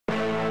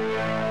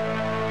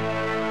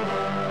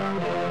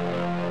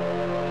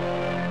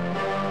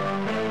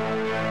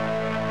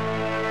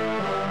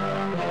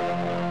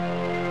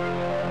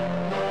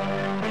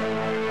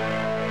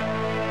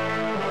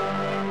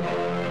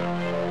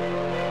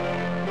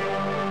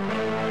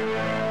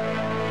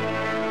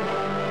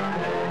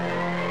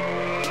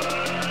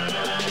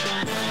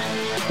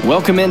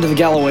Welcome into the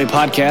Gallo-Way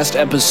podcast,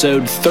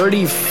 episode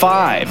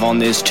 35 on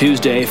this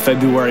Tuesday,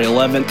 February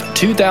 11th,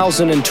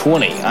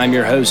 2020. I'm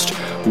your host,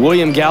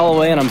 William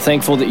Gallo-Way, and I'm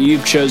thankful that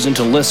you've chosen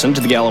to listen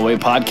to the Gallo-Way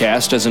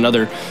podcast as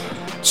another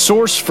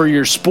source for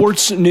your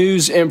sports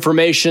news,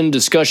 information,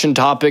 discussion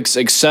topics,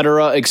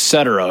 etc.,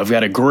 etc. I've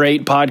got a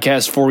great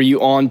podcast for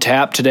you on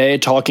tap today,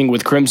 talking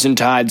with Crimson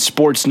Tide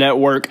Sports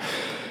Network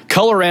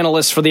color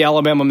analyst for the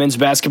Alabama men's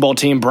basketball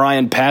team,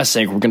 Bryan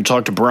Passink. We're going to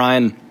talk to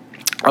Bryan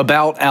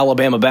about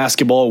Alabama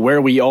basketball, where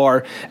we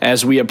are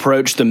as we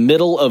approach the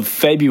middle of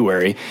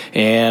February,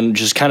 and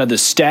just kind of the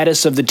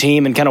status of the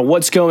team and kind of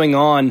what's going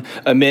on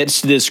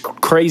amidst this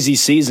crazy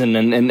season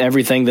and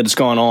everything that has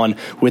gone on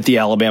with the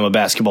Alabama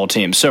basketball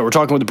team. So we're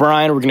talking with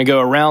Bryan. We're going to go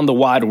around the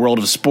wide world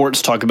of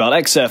sports, talk about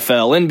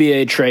XFL,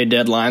 NBA trade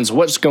deadlines,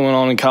 what's going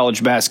on in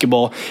college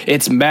basketball.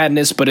 It's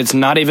madness, but it's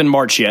not even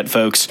March yet,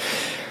 folks.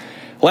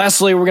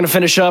 Lastly, we're going to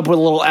finish up with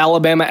a little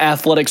Alabama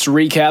athletics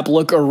recap,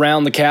 look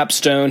around the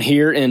capstone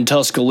here in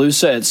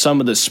Tuscaloosa at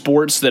some of the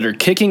sports that are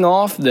kicking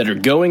off, that are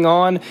going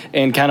on,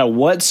 and kind of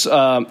what's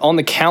on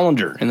the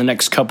calendar in the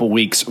next couple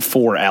weeks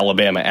for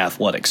Alabama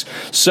athletics.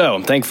 So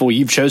I'm thankful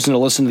you've chosen to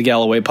listen to the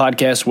Gallo-Way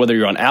podcast, whether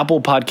you're on Apple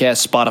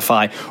Podcasts,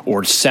 Spotify,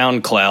 or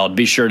SoundCloud.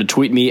 Be sure to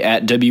tweet me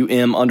at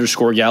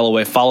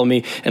WM_Gallo-Way. Follow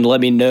me and let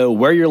me know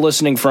where you're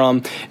listening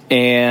from,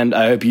 and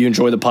I hope you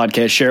enjoy the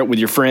podcast. Share it with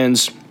your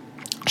friends.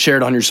 Share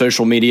it on your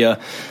social media.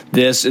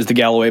 This is the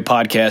Gallo-Way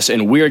podcast,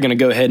 and we are going to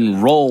go ahead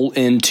and roll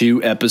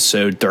into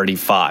episode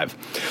 35.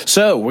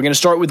 So we're going to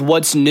start with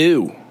what's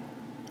new.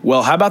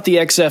 Well, how about the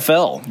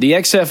XFL? The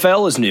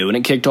XFL is new, and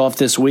it kicked off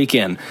this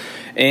weekend.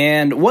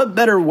 And what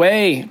better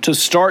way to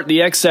start the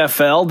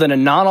XFL than a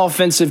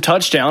non-offensive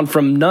touchdown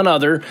from none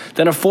other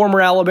than a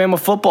former Alabama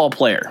football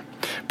player?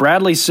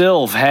 Bradley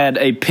Silv had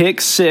a pick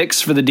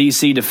six for the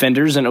DC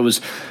Defenders, and it was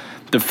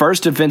the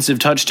first defensive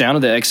touchdown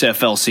of the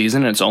XFL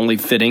season, and it's only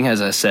fitting, as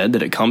I said,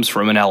 that it comes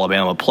from an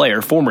Alabama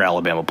player, former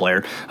Alabama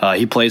player.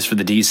 He plays for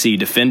the DC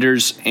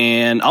Defenders,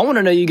 and I want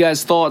to know you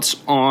guys' thoughts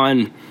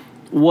on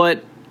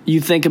what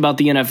you think about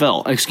the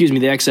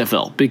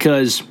XFL,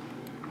 because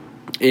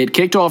it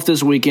kicked off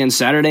this weekend,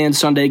 Saturday and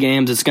Sunday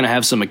games. It's going to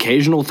have some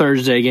occasional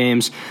Thursday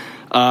games.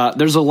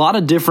 There's a lot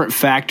of different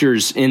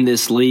factors in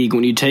this league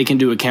when you take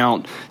into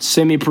account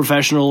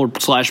semi-professional or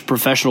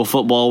 /professional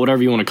football,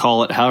 whatever you want to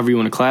call it, however you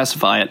want to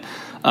classify it.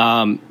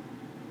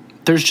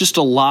 There's just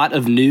a lot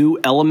of new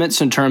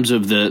elements in terms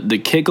of the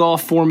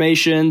kickoff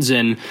formations,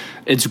 and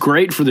it's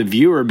great for the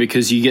viewer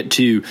because you get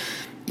to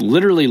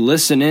literally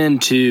listen in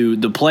to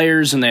the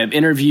players, and they have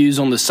interviews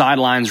on the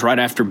sidelines right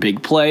after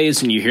big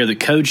plays, and you hear the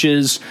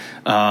coaches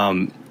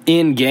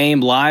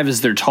in-game live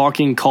as they're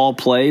talking, call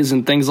plays,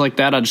 and things like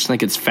that. I just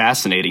think it's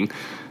fascinating.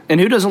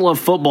 And who doesn't love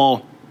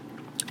football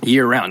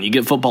year-round? You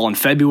get football in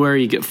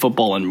February, you get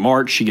football in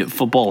March, you get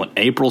football in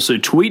April. So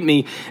tweet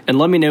me and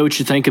let me know what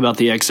you think about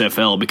the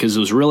XFL, because it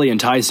was really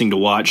enticing to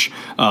watch.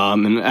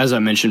 And as I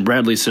mentioned,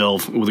 Bradley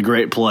Silv with a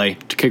great play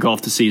to kick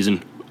off the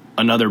season.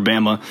 Another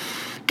Bama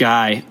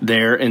guy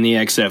there in the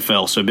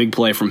XFL. So big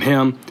play from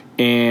him.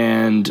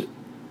 And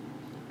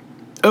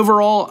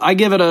overall, I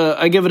give it a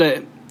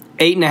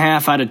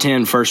 8.5 out of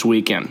 10 first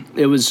weekend.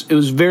 It was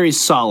very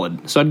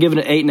solid. So I'd give it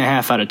an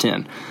 8.5 out of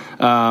 10.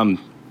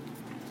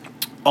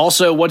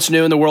 Also, what's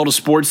new in the world of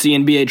sports? The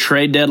NBA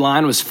trade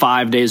deadline was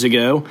 5 days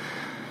ago.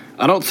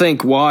 I don't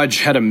think Woj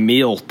had a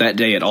meal that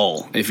day at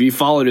all. If you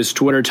followed his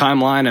Twitter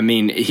timeline, I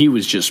mean, he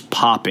was just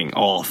popping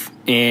off.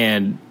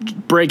 And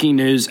breaking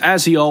news,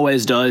 as he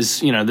always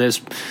does,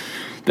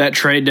 that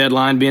trade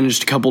deadline being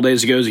just a couple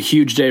days ago is a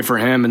huge day for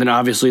him. And then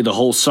obviously the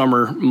whole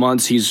summer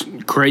months, he's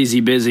crazy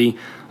busy.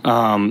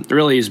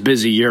 Really is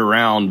busy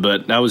year-round,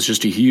 but that was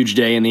just a huge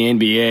day in the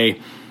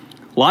NBA.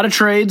 A lot of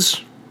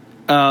trades.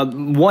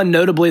 One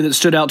notably that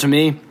stood out to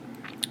me,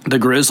 the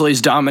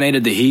Grizzlies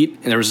dominated the Heat,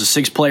 and there was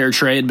a 6-player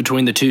trade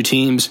between the two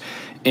teams,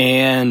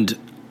 and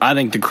I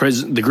think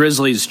the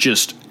Grizzlies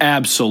just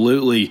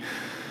absolutely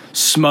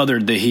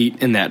smothered the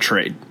Heat in that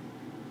trade.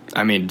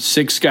 I mean,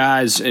 6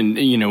 guys, and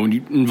when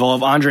you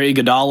involve Andre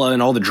Iguodala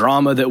and all the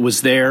drama that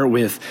was there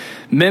with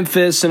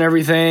Memphis and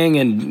everything,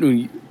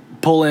 and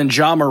pull in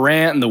Ja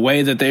Morant and the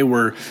way that they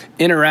were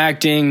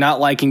interacting,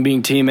 not liking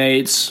being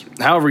teammates,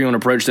 however you want to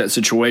approach that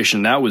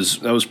situation, that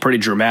was pretty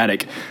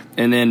dramatic.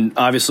 And then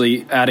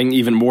obviously adding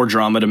even more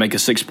drama to make a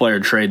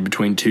 6-player trade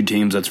between two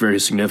teams, that's very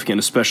significant,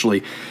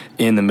 especially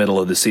in the middle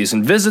of the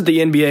season. Visit the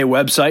NBA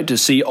website to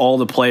see all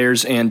the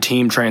players and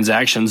team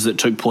transactions that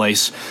took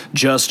place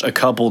just a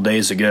couple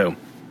days ago.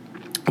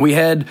 We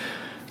had,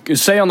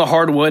 say on the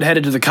hardwood,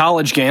 headed to the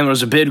college game. There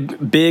was a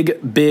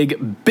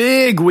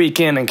big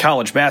weekend in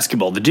college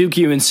basketball. The Duke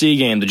UNC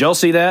game. Did y'all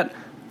see that?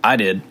 I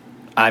did.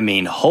 I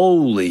mean,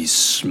 holy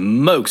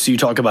smokes. You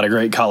talk about a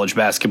great college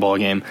basketball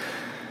game.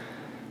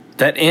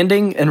 That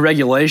ending in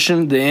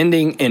regulation, the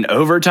ending in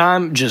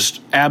overtime,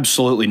 just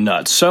absolutely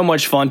nuts. So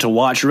much fun to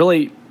watch.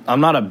 Really, I'm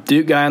not a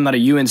Duke guy, I'm not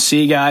a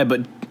UNC guy,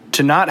 but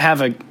to not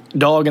have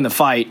dog in the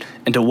fight,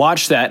 and to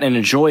watch that and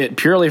enjoy it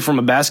purely from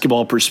a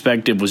basketball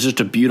perspective was just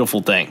a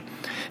beautiful thing.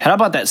 How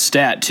about that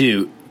stat,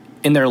 too?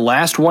 In their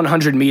last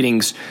 100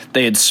 meetings,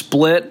 they had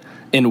split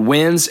in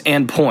wins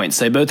and points.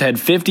 They both had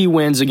 50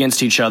 wins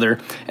against each other,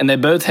 and they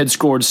both had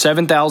scored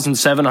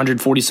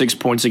 7,746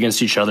 points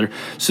against each other.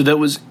 So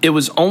it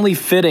was only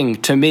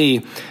fitting to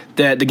me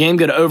that the game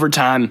go to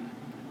overtime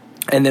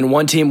and then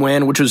one team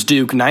win, which was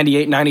Duke,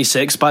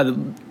 98-96 by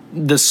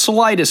the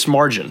slightest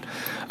margin.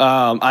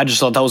 I just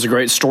thought that was a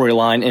great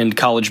storyline in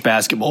college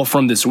basketball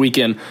from this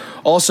weekend.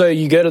 Also,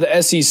 you go to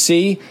the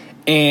SEC,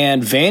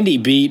 and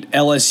Vandy beat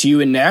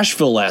LSU in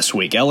Nashville last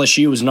week.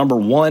 LSU was number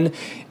 1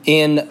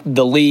 in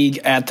the league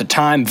at the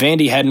time.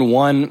 Vandy hadn't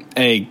won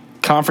a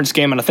conference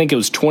game, and I think it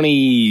was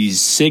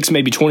 26,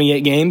 maybe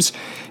 28 games,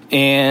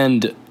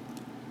 and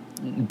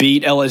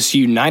beat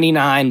LSU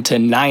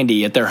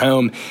 99-90 at their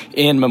home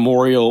in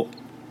Memorial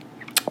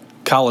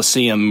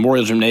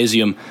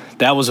Gymnasium.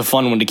 That was a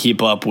fun one to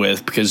keep up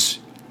with because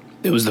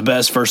it was the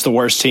best versus the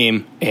worst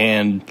team,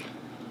 and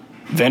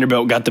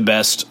Vanderbilt got the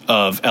best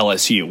of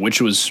LSU,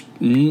 which was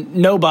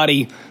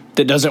nobody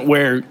that doesn't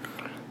wear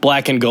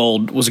black and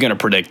gold was going to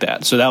predict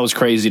that. So that was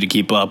crazy to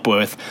keep up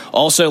with.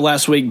 Also,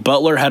 last week,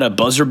 Butler had a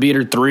buzzer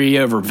beater 3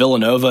 over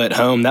Villanova at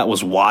home. That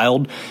was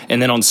wild.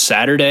 And then on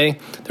Saturday,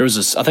 there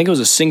was I think it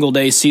was a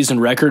single-day season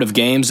record of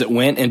games that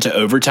went into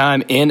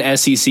overtime in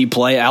SEC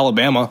play.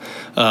 Alabama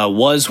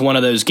was one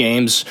of those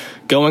games,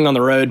 going on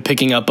the road,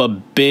 picking up a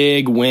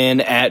big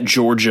win at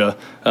Georgia,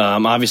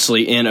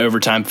 obviously in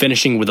overtime,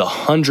 finishing with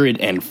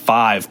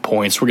 105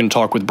 points. We're going to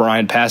talk with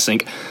Bryan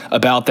Passink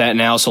about that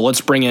now. So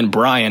let's bring in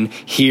Bryan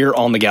here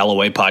on the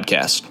Gallo-Way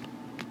podcast.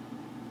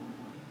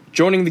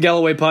 Joining the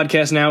Gallo-Way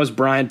podcast now is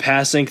Bryan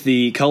Passink,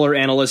 the color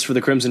analyst for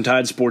the Crimson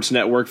Tide Sports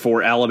Network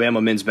for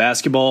Alabama men's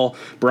basketball.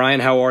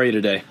 Bryan, how are you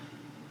today?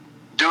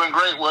 Doing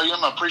great,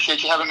 William. I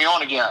appreciate you having me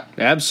on again.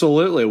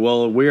 Absolutely.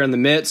 Well, we're in the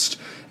midst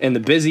in the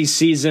busy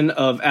season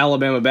of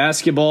Alabama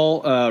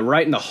basketball,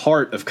 right in the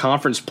heart of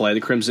conference play.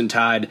 The Crimson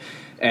Tide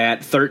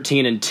at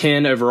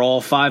 13-10 overall,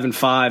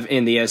 5-5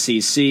 in the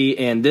SEC,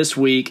 and this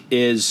week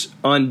is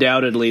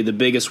undoubtedly the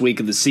biggest week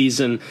of the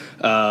season,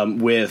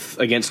 with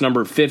against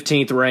number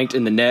 15th ranked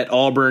in the net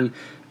Auburn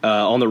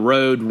on the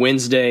road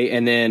Wednesday,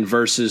 and then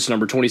versus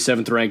number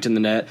 27th ranked in the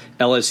net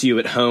LSU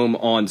at home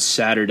on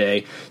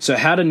Saturday. So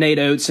how did Nate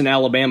Oates and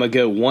Alabama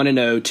go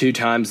 1-0 2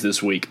 times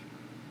this week?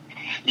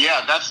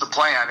 Yeah, that's the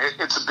plan.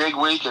 It's a big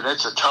week, and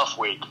it's a tough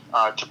week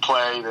to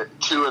play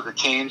two of the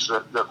teams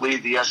that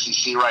lead the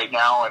SEC right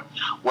now, and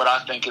what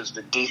I think is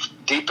the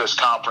deepest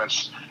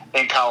conference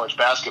in college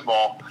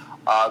basketball.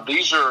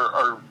 These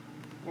are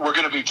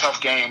going to be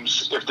tough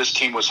games if this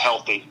team was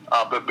healthy,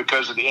 but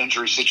because of the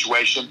injury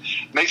situation,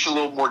 it makes it a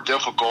little more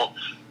difficult.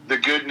 The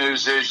good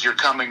news is you're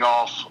coming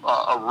off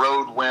a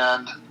road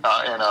win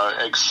in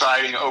an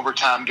exciting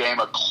overtime game,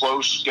 a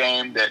close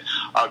game that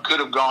could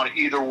have gone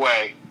either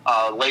way,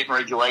 late in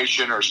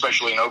regulation or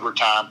especially in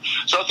overtime.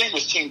 So I think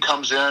this team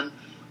comes in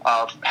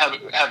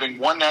having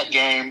won that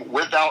game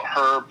without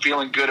Herb,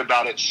 feeling good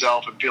about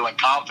itself and feeling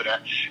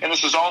confident. And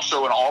this is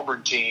also an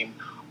Auburn team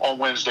on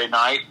Wednesday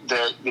night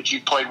that you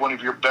played one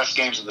of your best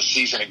games of the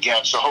season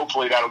against. So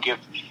hopefully that'll give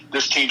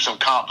this team some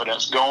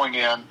confidence going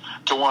in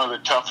to one of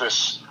the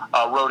toughest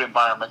road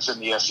environments in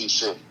the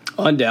SEC.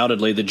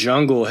 Undoubtedly, the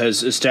jungle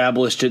has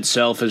established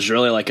itself as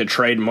really like a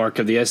trademark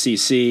of the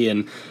SEC,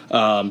 and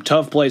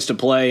tough place to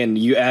play. And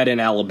you add in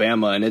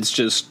Alabama, and it's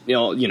just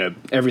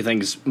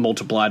everything's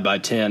multiplied by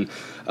 10.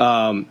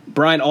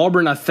 Bryan,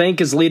 Auburn, I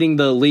think, is leading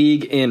the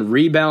league in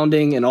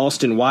rebounding, and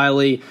Austin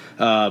Wiley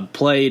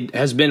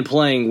has been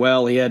playing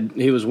well.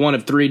 He was one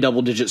of 3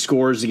 double-digit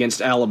scores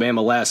against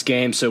Alabama last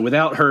game. So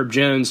without Herb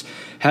Jones,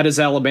 how does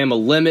Alabama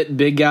limit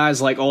big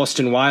guys like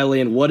Austin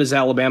Wiley, and what does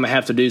Alabama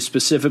have to do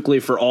specifically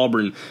for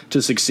Auburn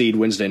to succeed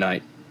Wednesday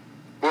night?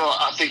 Well,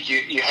 I think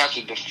you have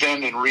to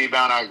defend and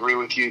rebound. I agree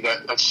with you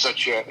that that's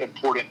such an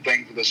important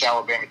thing for this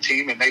Alabama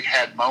team, and they've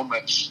had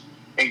moments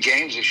in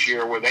games this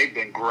year where they've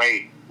been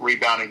great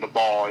rebounding the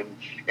ball,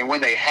 and when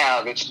they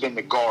have, it's been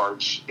the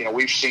guards.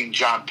 We've seen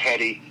John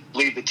Petty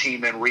lead the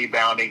team in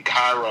rebounding.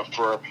 Kyra,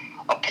 for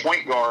a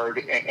point guard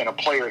and a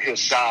player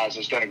his size,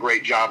 has done a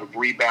great job of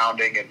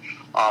rebounding, and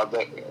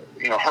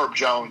Herb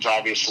Jones,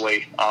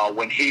 obviously,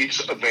 when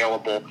he's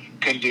available,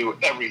 can do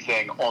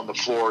everything on the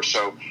floor.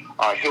 So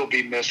he'll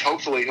be missed.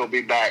 Hopefully he'll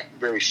be back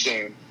very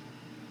soon.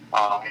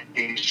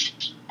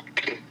 He's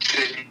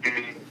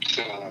continuing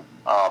to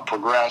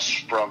progress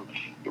from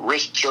the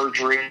wrist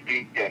surgery and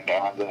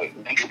the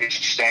injury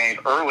sustained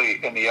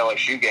early in the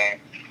LSU game.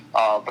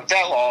 But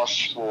that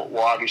loss will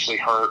obviously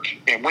hurt.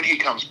 And when he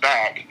comes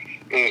back,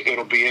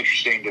 it'll be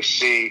interesting to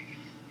see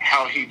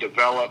how he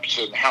develops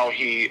and how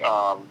he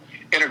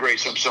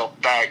integrates himself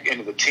back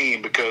into the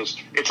team, because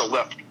it's a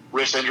left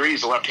wrist injury.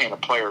 He's a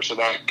left-handed player, so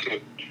that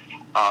could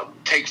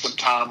take some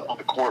time on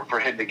the court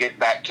for him to get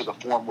back to the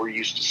form we're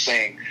used to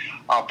seeing.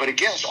 But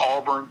against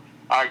Auburn,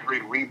 I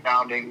agree,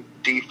 rebounding,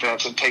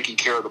 defense, and taking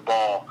care of the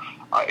ball.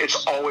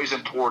 it's always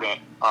important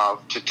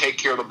to take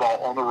care of the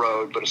ball on the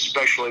road, but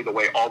especially the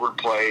way Auburn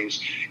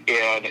plays,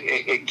 and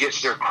it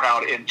gets their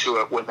crowd into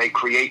it when they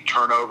create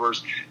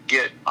turnovers,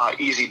 get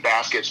easy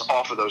baskets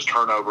off of those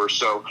turnovers.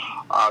 So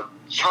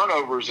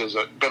turnovers has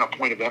been a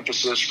point of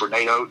emphasis for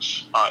Nate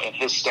Oates and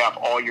his staff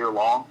all year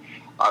long.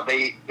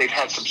 They've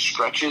had some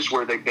stretches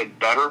where they've been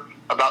better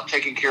about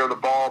taking care of the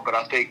ball, but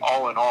I think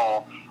all in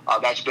all,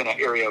 that's been an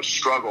area of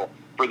struggle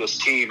for this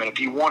team. And if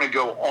you want to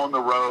go on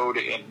the road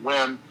and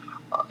win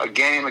a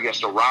game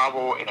against a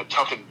rival in a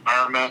tough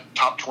environment,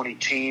 top 20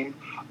 team,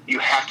 you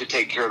have to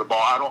take care of the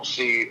ball. I don't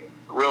see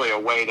really a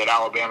way that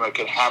Alabama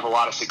can have a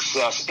lot of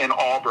success in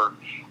Auburn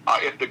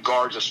if the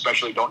guards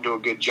especially don't do a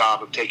good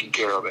job of taking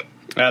care of it.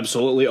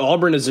 Absolutely.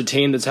 Auburn is a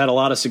team that's had a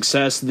lot of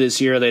success this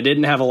year. They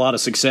didn't have a lot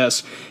of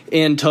success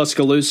in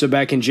Tuscaloosa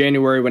back in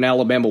January when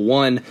Alabama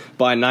won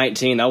by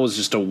 19. That was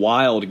just a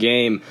wild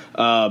game,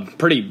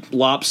 pretty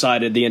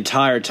lopsided the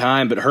entire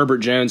time, but Herbert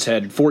Jones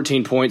had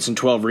 14 points and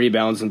 12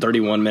 rebounds in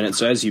 31 minutes.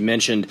 So as you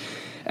mentioned,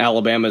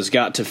 Alabama's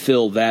got to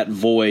fill that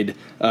void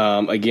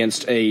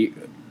against a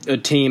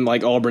team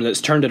like Auburn that's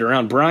turned it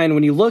around. Bryan,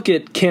 when you look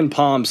at Ken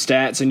Palm's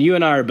stats, and you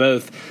and I are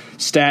both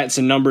stats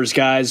and numbers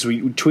guys,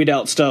 we tweet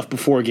out stuff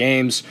before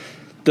games.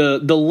 The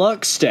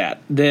luck stat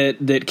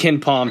that Ken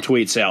Palm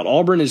tweets out,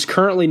 Auburn is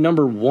currently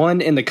number 1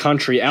 in the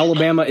country.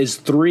 Alabama is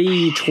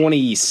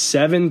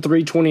 327,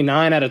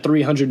 329 out of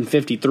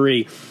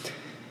 353.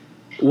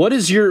 What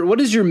is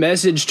your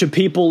message to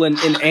people in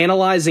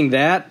analyzing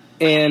that,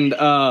 and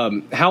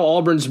how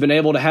Auburn's been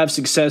able to have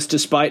success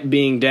despite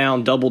being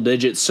down double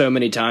digits so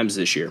many times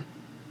this year?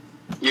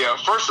 Yeah,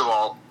 first of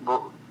all,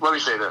 let me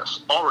say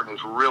this. Auburn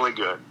is really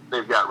good.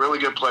 They've got really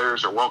good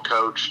players. They're well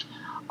coached.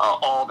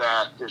 All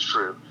that is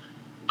true.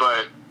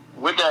 But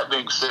with that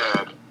being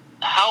said,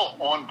 how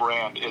on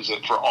brand is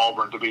it for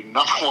Auburn to be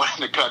number 1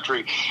 in the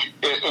country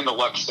in the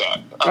luck stat?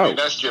 I mean,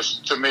 that's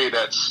just, to me,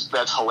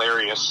 that's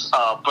hilarious.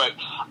 But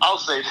I'll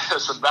say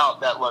this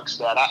about that luck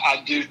stat.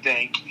 I do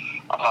think,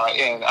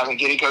 and I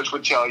think any coach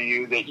would tell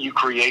you that you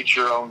create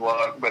your own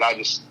luck, but I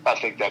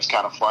think that's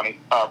kind of funny,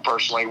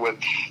 personally, with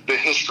the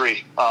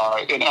history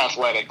in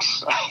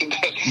athletics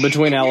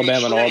between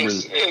Alabama and Auburn.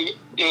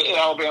 In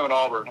Alabama and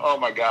Auburn, oh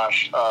my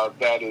gosh,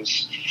 that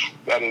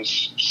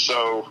is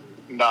so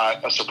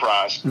not a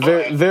surprise.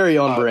 Very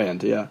on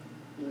brand, yeah.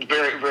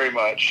 Very, very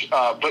much.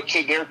 But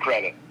to their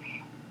credit,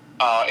 and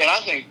I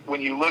think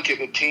when you look at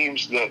the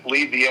teams that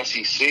lead the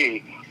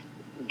SEC,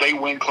 they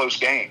win close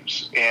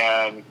games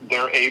and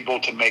they're able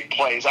to make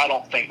plays. I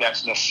don't think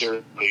that's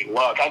necessarily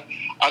luck.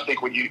 I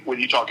think when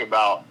you talk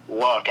about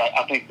luck,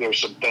 I think there's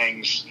some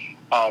things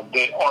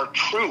that are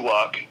true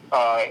luck,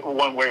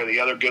 one way or the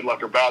other, good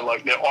luck or bad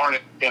luck, that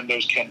aren't in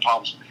those Ken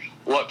Palm's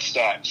luck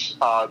stats.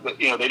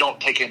 They don't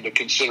take into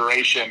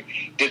consideration,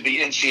 did the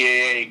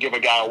NCAA give a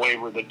guy a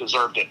waiver that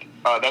deserved it?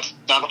 That's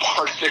not a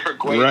part of their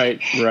equation.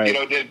 Right.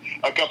 Did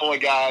a couple of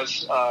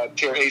guys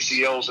tear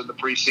ACLs in the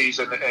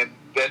preseason and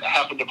that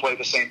happened to play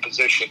the same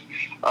position?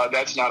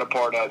 That's not a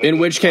part of it. In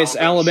which case,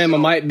 Alabama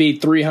might be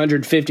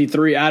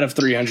 353 out of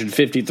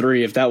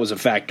 353 if that was a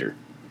factor.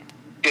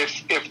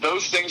 If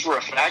those things were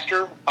a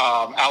factor,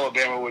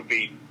 Alabama would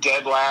be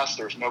dead last.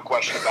 There's no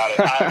question about it.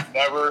 I've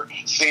never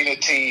seen a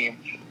team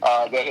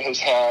that has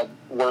had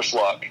worse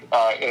luck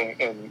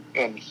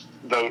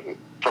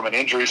from an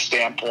injury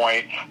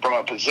standpoint, from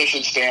a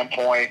position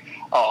standpoint.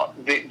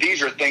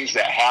 These are things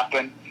that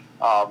happen.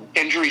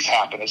 Injuries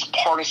happen. It's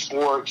part of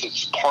sports.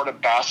 It's part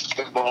of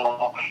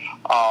basketball.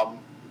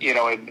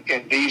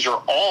 And these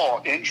are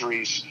all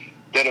injuries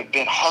that have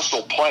been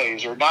hustle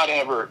plays, or none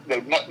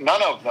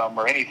of them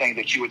are anything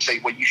that you would say,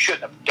 well, you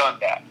shouldn't have done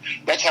that.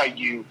 That's how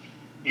you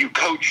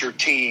coach your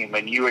team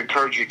and you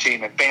encourage your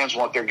team, and fans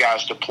want their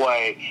guys to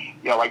play.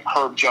 Like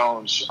Herb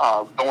Jones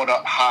going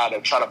up high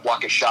to try to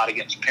block a shot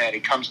against Penn. He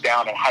comes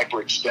down and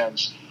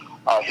hyperextends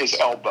his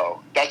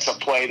elbow. That's a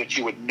play that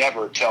you would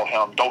never tell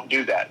him, don't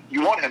do that.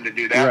 You want him to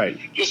do that. Right.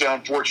 Just an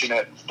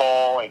unfortunate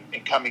fall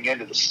and coming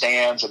into the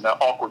stands and the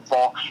awkward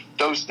fall.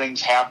 Those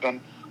things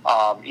happen.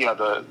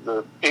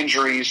 The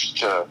injuries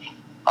to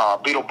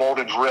Beetle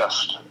Bolden's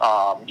wrist.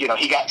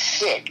 He got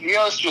sick.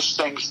 It's just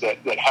things that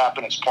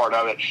happen as part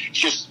of it. It's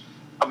just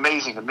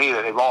amazing to me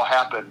that they've all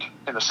happened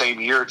in the same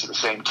year to the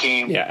same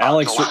team. Yeah,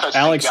 Alex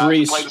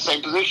Reese played the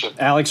same position.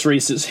 Alex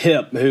Reese's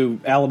hip,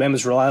 who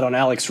Alabama's relied on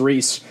Alex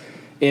Reese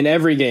in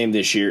every game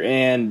this year.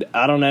 And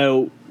I don't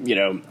know,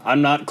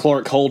 I'm not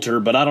Clark Holter,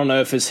 but I don't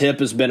know if his hip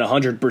has been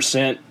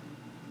 100%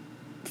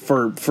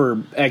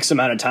 for X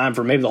amount of time,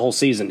 for maybe the whole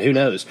season. Who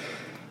knows?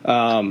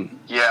 But and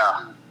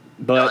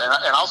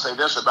I'll say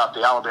this about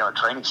the Alabama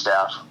training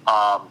staff: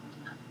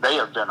 they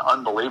have been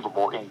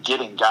unbelievable in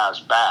getting guys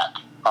back.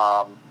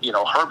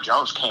 Herb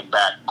Jones came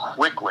back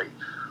quickly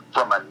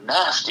from a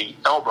nasty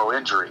elbow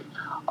injury.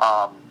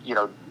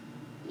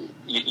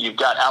 You've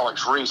got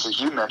Alex Reese,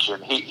 as you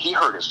mentioned. He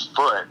hurt his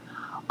foot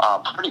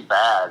pretty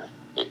bad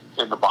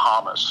in the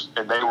Bahamas,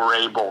 and they were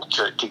able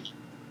to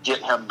get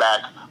him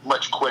back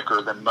much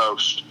quicker than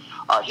most.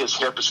 His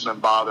hip has been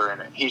bothering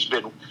him. He's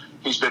been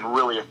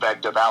really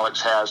effective.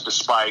 Alex has,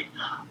 despite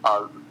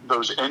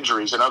those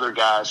injuries, and other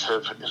guys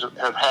have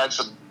had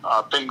some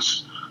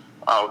things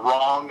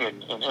wrong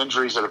and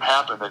injuries that have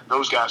happened, that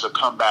those guys have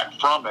come back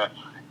from it,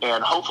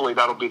 and hopefully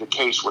that'll be the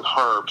case with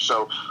Herb.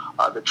 So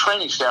the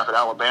training staff at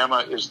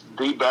Alabama is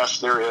the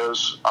best there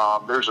is.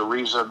 There's a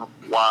reason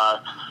why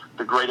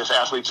the greatest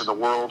athletes in the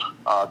world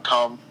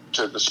come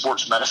to the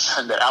sports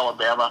medicine that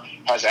Alabama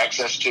has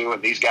access to,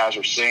 and these guys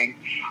are seeing.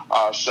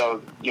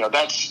 So,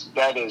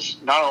 that is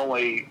not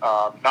only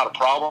not a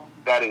problem,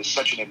 that is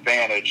such an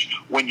advantage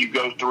when you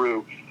go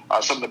through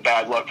some of the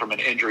bad luck from an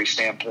injury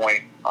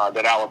standpoint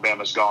that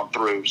Alabama's gone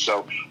through.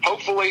 So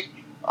hopefully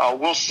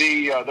we'll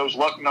see those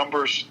luck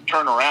numbers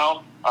turn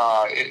around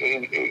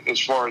as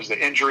far as the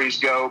injuries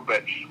go.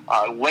 But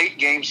late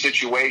game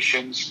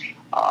situations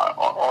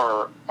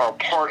are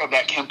part of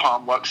that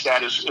KenPom luck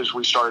stat as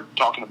we started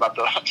talking about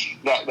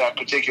that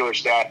particular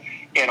stat.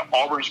 And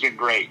Auburn's been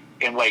great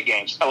in late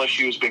games.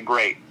 LSU has been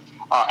great.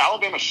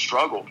 Alabama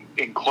struggled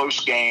in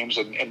close games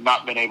and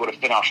not been able to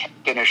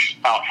finish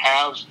out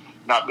halves,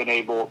 not been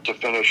able to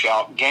finish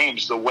out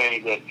games the way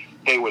that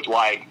they would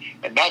like.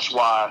 And that's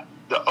why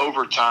the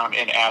overtime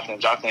in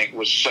Athens, I think,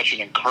 was such an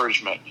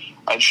encouragement,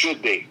 and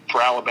should be,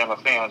 for Alabama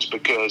fans,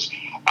 because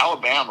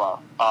Alabama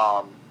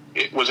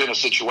it was in a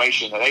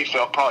situation that they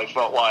probably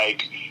felt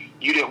like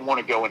you didn't want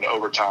to go into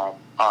overtime.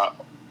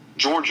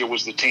 Georgia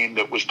was the team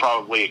that was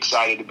probably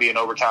excited to be in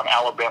overtime.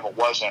 Alabama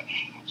wasn't.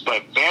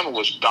 But Bama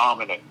was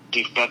dominant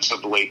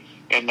defensively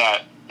in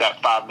that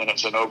 5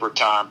 minutes in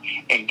overtime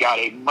and got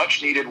a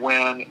much-needed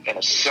win in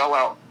a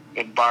sellout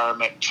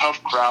environment,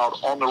 tough crowd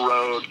on the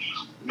road,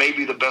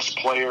 maybe the best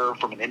player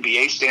from an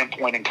NBA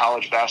standpoint in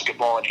college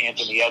basketball in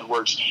Anthony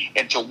Edwards.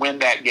 And to win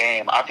that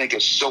game, I think,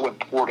 is so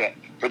important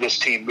for this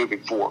team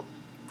moving forward.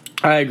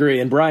 I agree.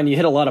 And, Bryan, you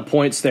hit a lot of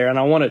points there, and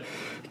I want to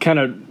kind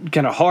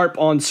of harp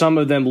on some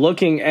of them.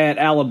 Looking at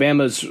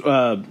Alabama's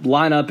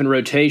lineup and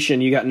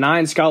rotation, you got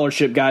 9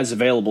 scholarship guys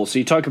available. So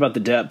you talk about the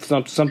depth,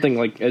 something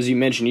like, as you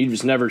mentioned, you've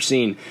just never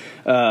seen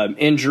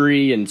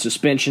injury and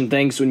suspension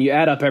things. When you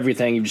add up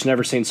everything, you've just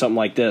never seen something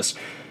like this.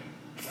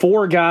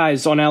 4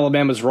 guys on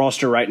Alabama's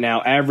roster right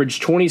now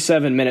average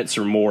 27 minutes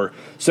or more.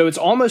 So it's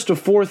almost a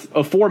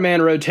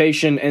 4-man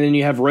rotation, and then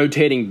you have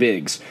rotating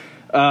bigs.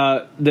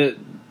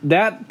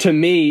 That, to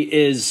me,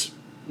 is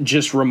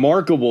just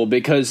remarkable,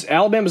 because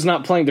Alabama's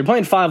not playing. They're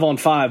playing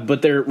 5-on-5,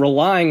 but they're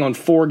relying on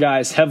 4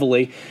 guys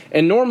heavily.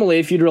 And normally,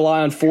 if you'd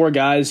rely on 4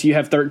 guys, you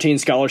have 13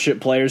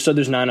 scholarship players, so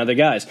there's 9 other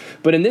guys.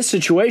 But in this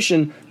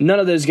situation, none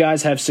of those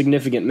guys have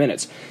significant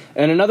minutes.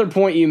 And another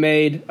point you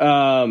made,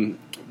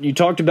 you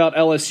talked about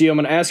LSU. I'm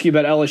going to ask you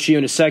about LSU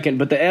in a second,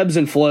 but the ebbs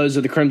and flows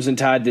of the Crimson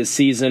Tide this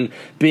season,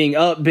 being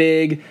up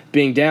big,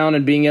 being down,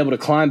 and being able to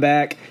climb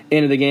back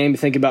into the game.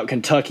 Think about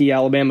Kentucky,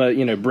 Alabama,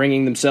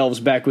 bringing themselves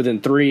back within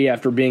 3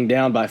 after being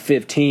down by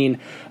 15.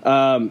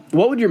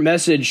 What would your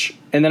message,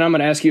 and then I'm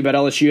going to ask you about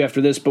LSU after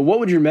this, but what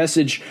would your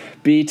message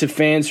be to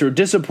fans who are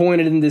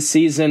disappointed in this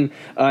season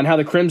and how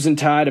the Crimson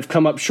Tide have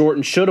come up short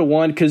and should have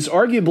won? Because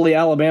arguably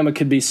Alabama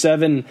could be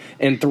 7-3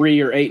 or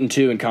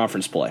 8-2 in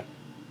conference play.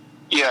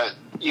 Yeah,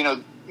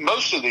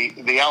 most of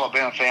the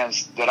Alabama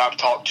fans that I've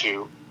talked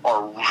to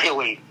are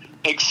really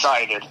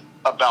excited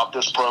about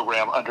this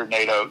program under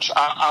Nate Oates.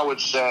 I would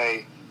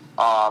say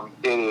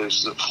it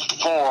is the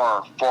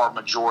far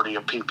majority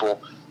of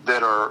people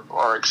that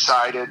are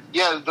excited.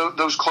 Yeah,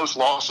 those close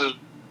losses,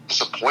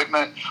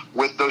 disappointment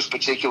with those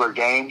particular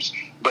games,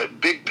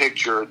 but big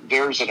picture,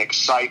 there's an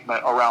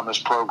excitement around this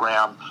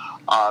program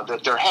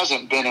that there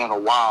hasn't been in a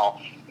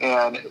while,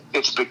 and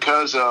it's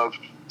because of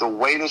the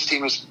way this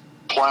team is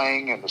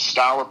playing and the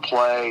style of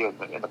play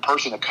and the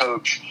person, the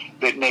coach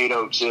that Nate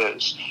Oates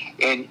is.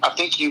 And I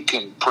think you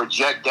can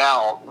project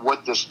out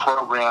what this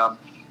program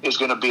is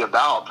going to be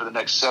about for the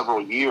next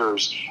several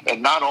years.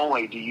 And not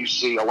only do you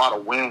see a lot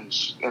of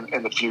wins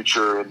in the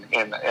future,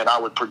 and I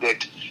would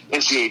predict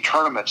NCAA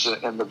tournaments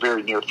in the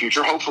very near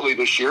future, hopefully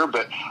this year,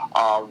 but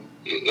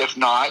if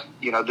not,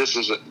 this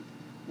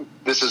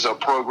is a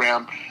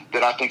program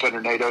that I think under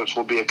Nate Oates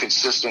will be a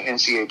consistent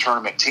NCAA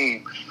tournament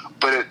team.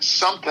 But it's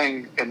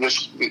something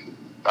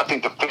I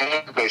think the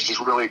fan base is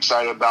really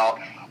excited about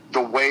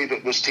the way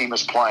that this team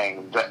is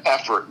playing, the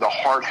effort, the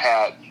hard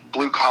hat,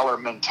 blue-collar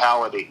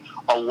mentality,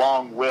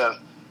 along with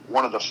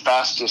one of the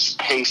fastest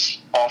pace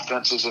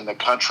offenses in the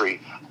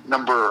country.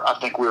 I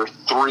think we're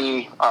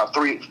three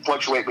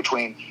fluctuate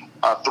between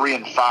 3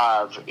 and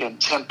 5 in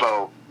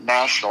tempo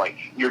nationally.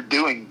 You're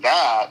doing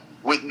that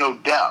with no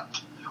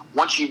depth.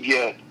 Once you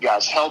get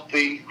guys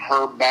healthy,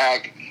 Herb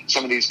back,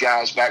 some of these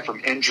guys back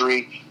from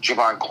injury,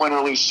 Javon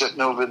Quinterly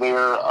sitting over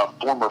there, a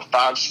former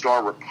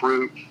 5-star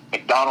recruit,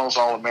 McDonald's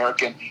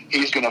All-American,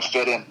 he's going to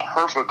fit in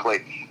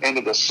perfectly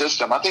into the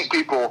system. I think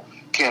people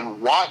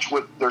can watch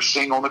what they're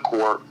seeing on the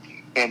court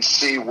and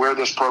see where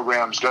this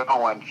program's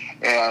going.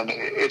 And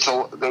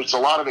there's a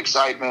lot of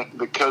excitement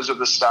because of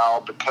the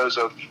style, because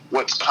of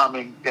what's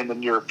coming in the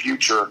near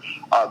future,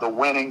 the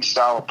winning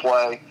style of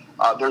play.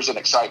 There's an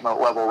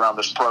excitement level around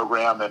this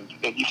program, and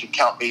you can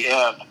count me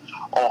in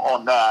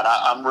on that.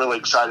 I'm really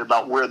excited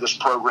about where this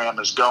program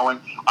is going.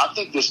 I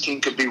think this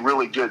team could be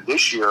really good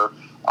this year,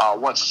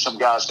 Once some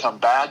guys come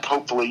back,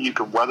 hopefully you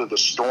can weather the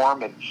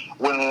storm and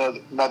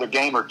win another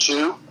game or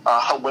two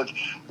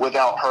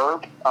without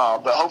Herb.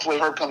 But hopefully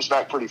Herb comes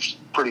back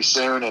pretty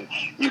soon, and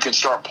you can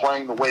start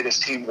playing the way this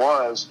team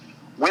was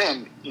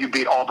when you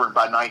beat Auburn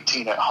by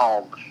 19 at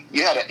home.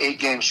 You had an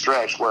 8-game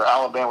stretch where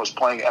Alabama was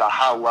playing at a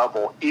high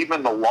level.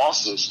 Even the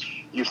losses,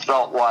 you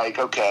felt like,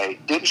 okay,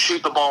 didn't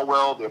shoot the ball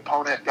well. The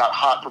opponent got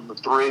hot from the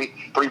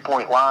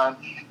three-point line,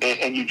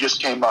 and you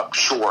just came up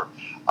short.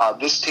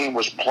 This team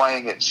was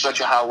playing at such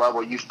a high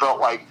level, you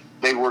felt like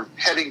they were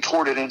heading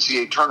toward an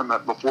NCAA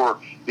tournament before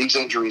these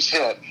injuries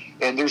hit,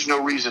 and there's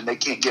no reason they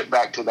can't get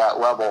back to that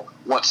level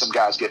once some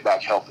guys get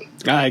back healthy.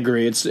 I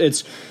agree.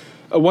 It's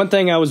one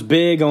thing I was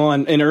big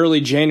on in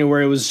early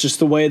January was just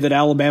the way that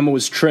Alabama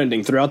was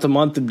trending throughout the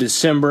month of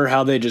December,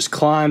 how they just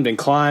climbed and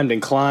climbed and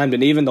climbed,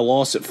 and even the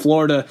loss at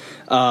Florida.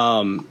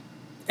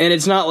 And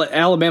it's not like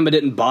Alabama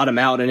didn't bottom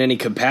out in any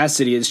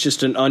capacity. It's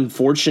just an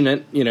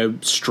unfortunate,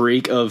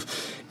 streak of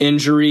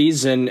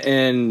injuries and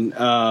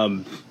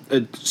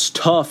a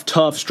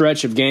tough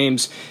stretch of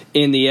games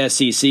in the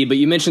SEC. But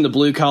you mentioned the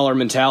blue-collar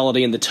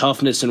mentality and the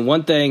toughness, and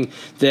one thing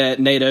that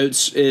Nate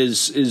Oates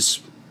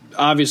is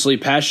obviously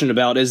passionate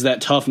about is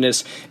that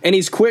toughness, and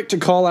he's quick to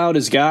call out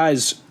his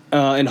guys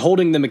and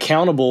holding them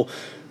accountable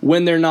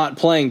when they're not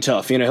playing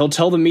tough. He'll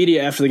tell the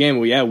media after the game,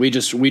 well, yeah, we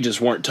just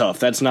weren't tough.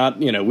 That's not,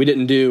 we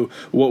didn't do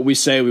what we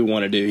say we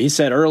want to do. He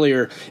said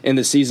earlier in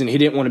the season he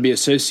didn't want to be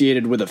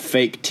associated with a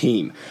fake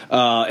team.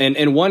 And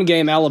in one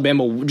game,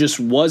 Alabama just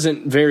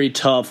wasn't very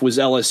tough, was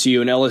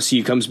LSU, and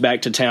LSU comes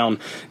back to town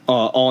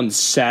on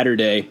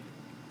Saturday.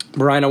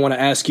 Bryan, I want to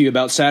ask you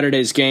about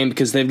Saturday's game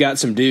because they've got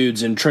some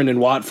dudes in Trendon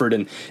Watford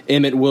and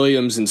Emmett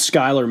Williams and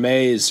Skylar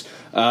Mays.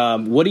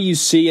 What do you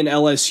see in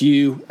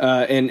LSU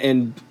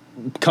and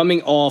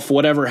coming off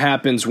whatever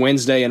happens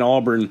Wednesday in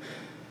Auburn?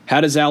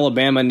 How does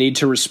Alabama need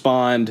to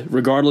respond,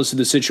 regardless of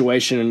the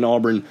situation in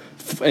Auburn,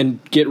 and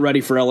get ready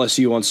for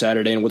LSU on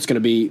Saturday and what's going to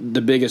be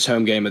the biggest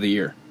home game of the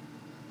year?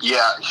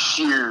 Yeah,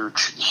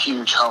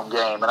 huge home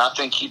game. And I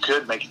think you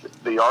could make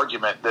the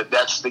argument that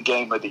that's the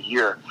game of the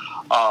year.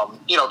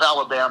 If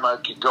Alabama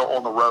could go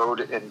on the road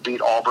and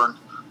beat Auburn,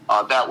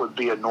 that would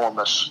be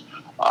enormous.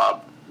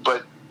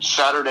 But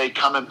Saturday,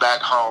 coming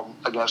back home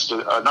against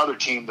another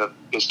team that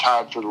is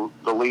tied for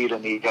the lead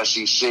in the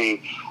SEC,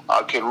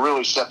 can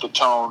really set the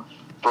tone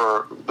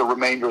for the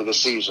remainder of the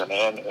season.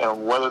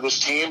 And whether this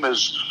team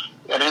is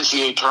an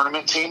NCAA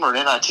tournament team or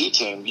an NIT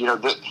team,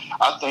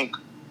 I think,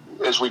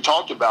 as we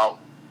talked about,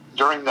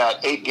 during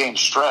that 8-game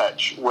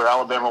stretch where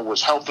Alabama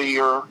was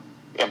healthier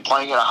and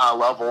playing at a high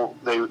level,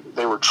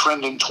 they were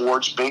trending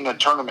towards being a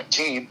tournament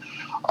team.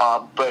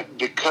 But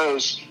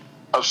because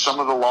of some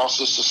of the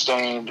losses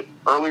sustained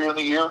earlier in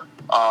the year,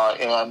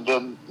 and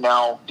then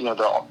now,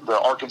 the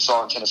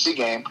Arkansas and Tennessee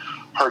game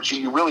hurts you.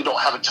 You really don't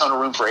have a ton of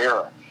room for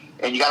error.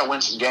 And you got to win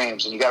some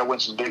games, and you got to win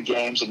some big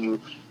games, and you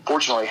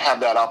fortunately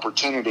have that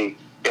opportunity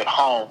at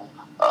home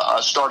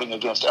starting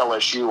against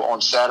LSU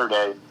on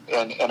Saturday.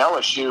 And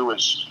LSU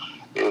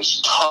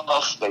is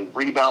tough. They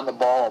rebound the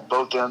ball on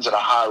both ends at a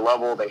high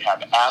level. They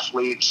have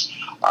athletes.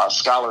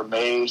 Skylar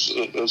Mays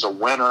is a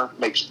winner,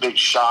 makes big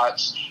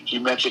shots. You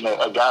mentioned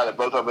a guy that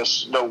both of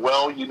us know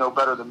well. You know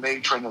better than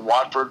me, Trendon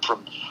Watford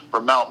from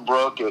Mountain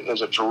Brook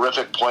is a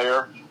terrific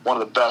player,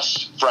 one of the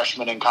best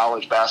freshmen in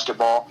college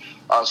basketball.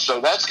 So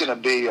that's going to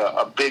be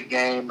a big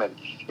game, and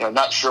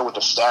not sure what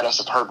the status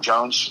of Herb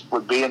Jones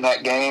would be in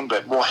that game,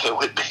 but boy, it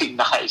would be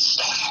nice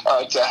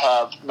to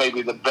have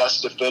maybe the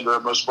best defender,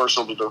 most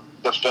versatile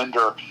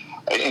defender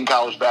in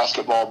college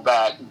basketball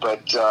back,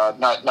 but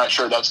not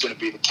sure that's going to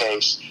be the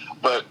case.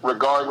 But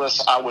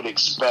regardless, I would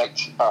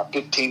expect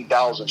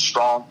 15,000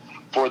 strong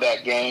for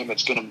that game.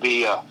 It's going to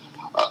be a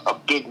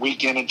big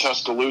weekend in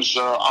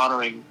Tuscaloosa,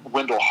 honoring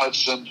Wendell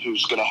Hudson,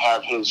 who's going to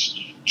have his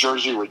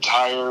jersey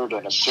retired,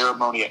 and a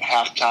ceremony at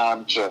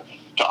halftime to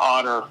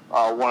honor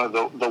one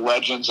of the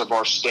legends of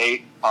our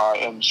state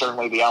and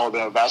certainly the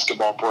Alabama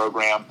basketball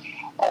program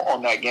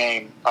on that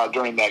game,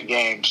 during that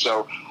game.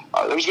 So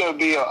there's going to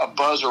be a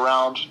buzz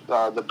around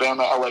the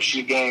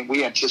Bama-LSU game.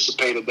 We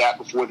anticipated that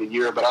before the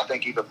year, but I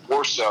think even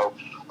more so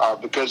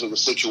because of the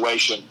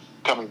situation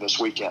coming this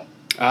weekend.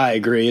 I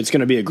agree. It's going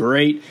to be a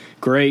great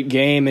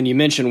game. And you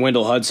mentioned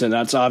Wendell Hudson.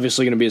 That's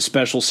obviously going to be a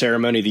special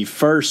ceremony. The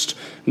first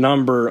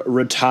number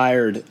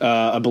retired,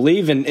 I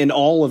believe, in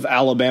all of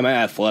Alabama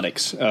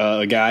athletics.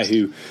 A guy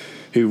who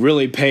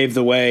really paved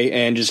the way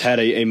and just had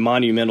a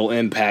monumental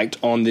impact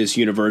on this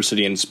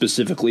university and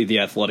specifically the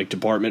athletic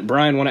department.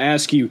 Bryan, I want to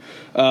ask you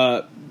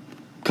a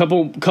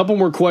couple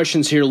more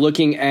questions here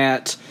looking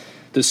at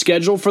the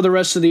schedule for the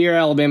rest of the year.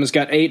 Alabama's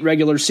got 8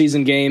 regular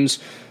season games.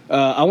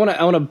 I want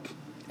to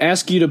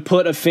ask you to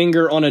put a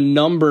finger on a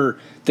number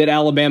that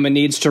Alabama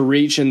needs to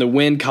reach in the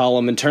win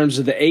column in terms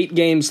of the 8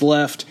 games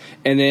left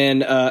and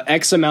then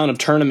X amount of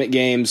tournament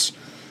games.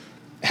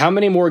 How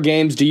many more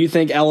games do you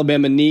think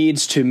Alabama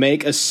needs to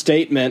make a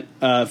statement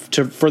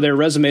for their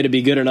resume to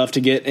be good enough to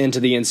get into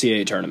the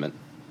NCAA tournament?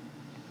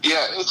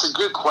 Yeah, it's a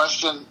good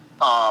question.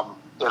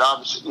 It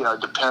obviously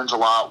depends a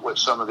lot what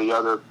some of the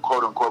other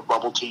quote-unquote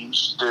bubble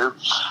teams do.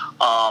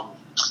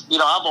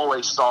 I've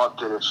always thought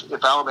that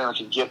if Alabama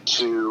could get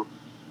to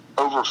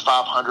over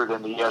 500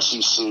 in the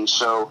SEC,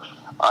 so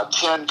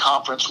 10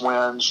 conference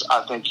wins,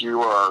 I think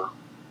you are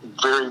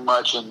very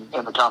much in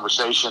the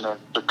conversation, and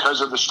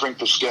because of the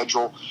strength of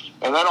schedule.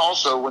 And then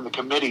also when the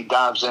committee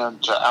dives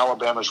into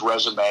Alabama's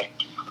resume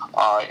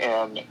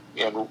and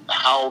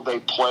how they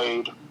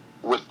played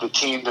with the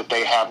team that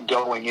they have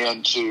going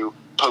into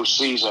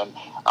postseason,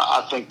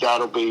 I think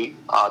that'll be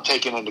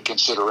taken into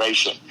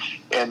consideration.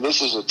 And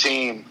this is a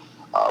team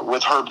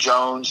with Herb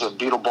Jones and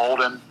Beetle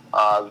Bolden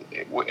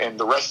and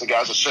the rest of the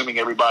guys, assuming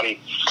everybody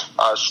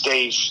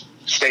stays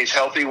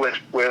healthy with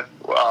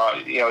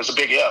it's a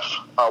big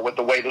if with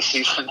the way this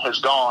season has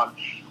gone.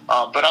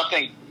 But I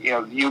think,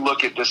 you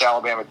look at this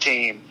Alabama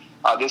team,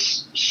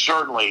 this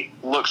certainly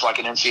looks like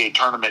an NCAA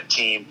tournament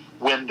team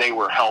when they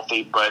were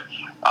healthy, but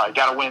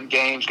got to win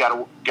games,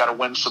 got to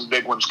win some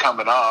big ones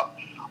coming up.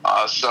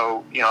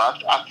 So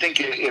I think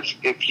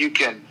if you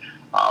can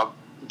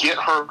get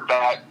her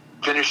back,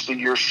 finish the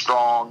year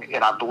strong,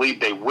 and I believe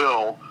they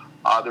will,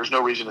 there's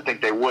no reason to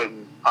think they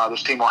wouldn't.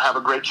 This team will have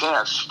a great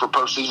chance for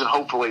postseason.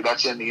 Hopefully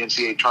that's in the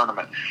NCAA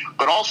tournament.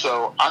 But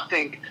also, I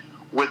think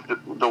with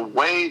the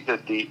way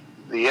that the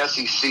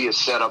SEC is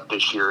set up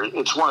this year,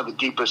 it's one of the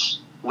deepest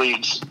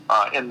leagues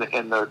in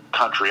the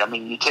country. I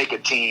mean, you take a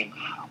team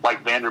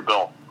like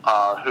Vanderbilt,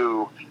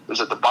 who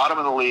is at the bottom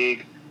of the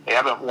league. They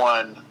haven't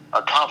won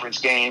a conference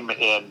game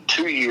in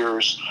 2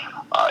 years.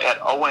 At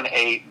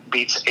 0-8,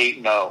 beats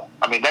 8-0.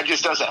 I mean, that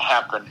just doesn't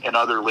happen in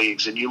other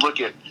leagues. And you look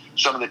at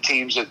some of the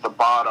teams at the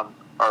bottom,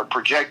 or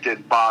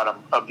projected bottom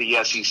of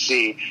the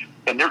SEC,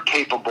 and they're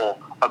capable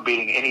of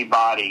beating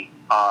anybody,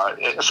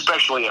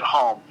 especially at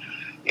home.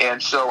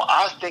 And so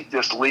I think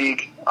this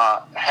league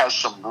has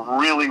some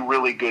really,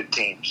 really good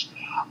teams.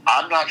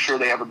 I'm not sure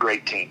they have a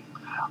great team.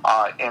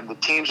 And the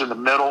teams in the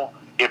middle,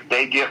 if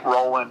they get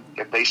rolling,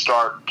 if they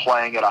start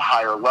playing at a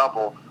higher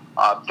level,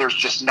 there's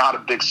just not a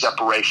big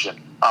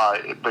separation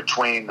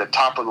between the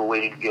top of the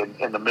league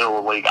and the middle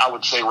of the league. I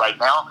would say right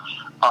now,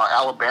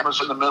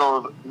 Alabama's in the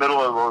middle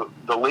of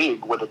the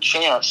league with a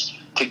chance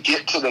to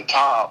get to the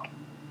top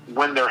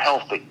when they're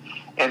healthy.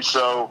 And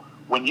so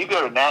when you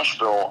go to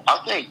Nashville,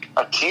 I think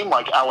a team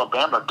like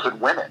Alabama could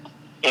win it.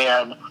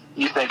 And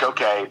you think,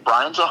 okay,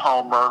 Bryan's a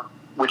homer,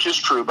 which is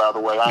true, by the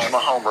way. I am a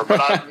homer.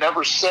 But I've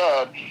never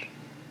said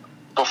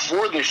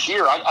before this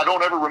year, I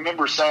don't ever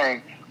remember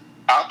saying,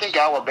 I think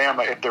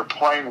Alabama, if they're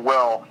playing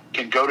well,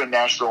 can go to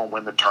Nashville and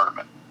win the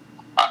tournament.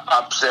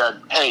 I've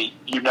said, hey,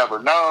 you never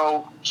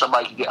know.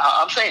 Somebody can get.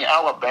 I'm saying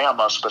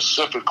Alabama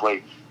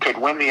specifically could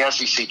win the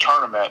SEC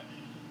tournament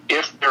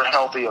if they're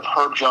healthy, if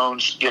Herb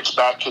Jones gets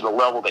back to the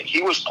level that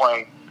he was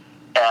playing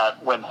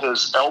at when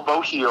his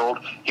elbow healed.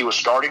 He was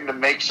starting to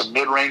make some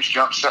mid-range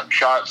jump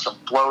shots, some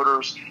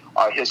floaters.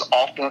 His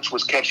offense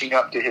was catching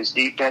up to his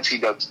defense. He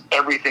does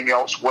everything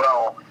else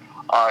well.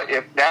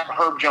 If that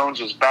Herb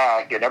Jones is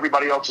back and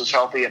everybody else is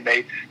healthy and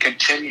they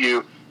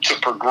continue to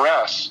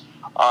progress,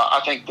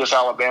 I think this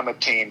Alabama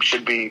team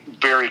should be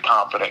very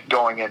confident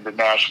going into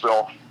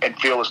Nashville and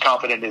feel as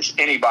confident as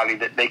anybody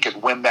that they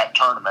could win that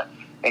tournament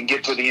and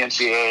get to the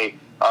NCAA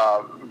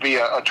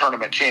via a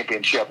tournament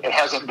championship. It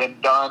hasn't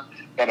been done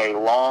in a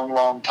long,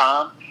 long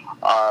time,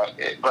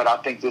 but I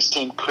think this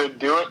team could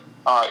do it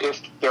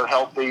if they're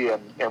healthy,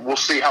 and we'll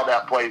see how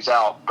that plays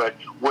out, but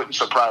wouldn't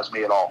surprise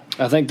me at all.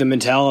 I think the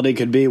mentality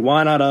could be,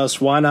 why not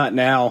us, why not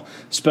now,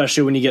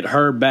 especially when you get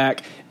Herb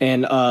back,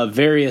 and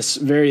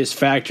various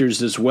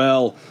factors as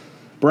well.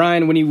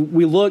 Bryan, when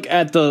we look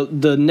at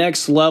the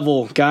next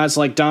level, guys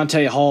like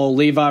Dante Hall,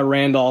 Levi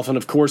Randolph, and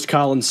of course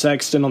Colin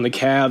Sexton on the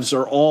Cavs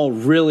are all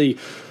really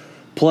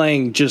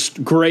playing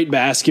just great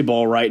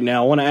basketball right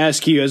now. I want to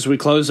ask you, as we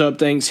close up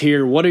things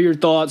here, what are your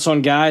thoughts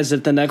on guys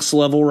at the next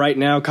level right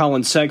now?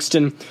 Colin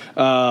Sexton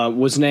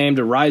was named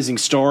a rising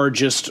star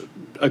just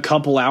a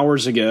couple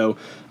hours ago.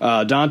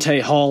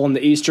 Dante Hall in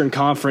the Eastern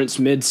Conference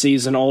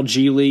midseason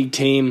All-G League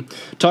team.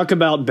 Talk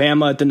about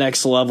Bama at the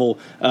next level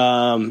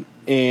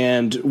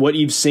and what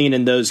you've seen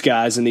in those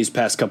guys in these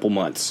past couple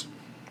months.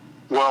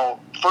 Well,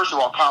 first of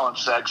all, Colin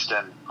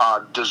Sexton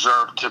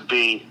deserved to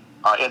be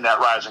in that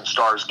Rising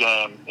Stars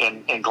game,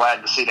 and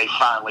glad to see they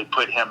finally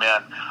put him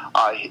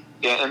in.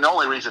 And the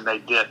only reason they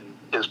didn't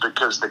is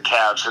because the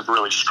Cavs have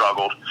really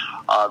struggled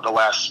the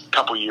last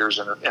couple years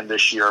and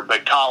this year.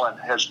 But Colin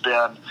has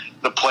been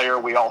the player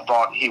we all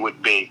thought he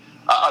would be.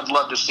 I'd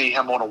love to see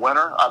him on a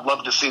winner. I'd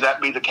love to see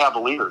that be the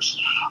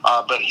Cavaliers.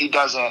 But he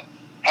doesn't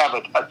have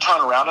a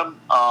ton around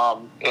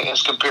him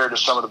as compared to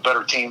some of the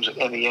better teams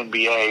in the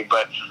NBA.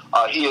 But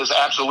he is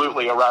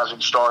absolutely a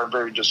rising star and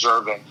very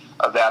deserving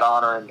of that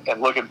honor, and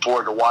looking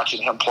forward to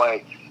watching him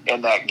play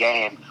in that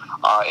game.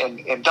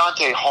 And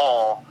Dante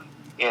Hall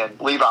and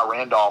Levi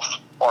Randolph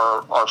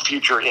are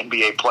future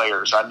NBA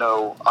players. I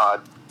know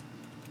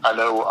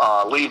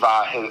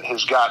Levi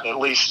has gotten at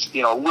least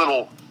a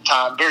little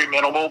time, very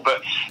minimal,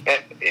 but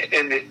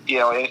in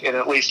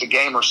at least a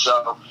game or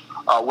so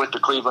with the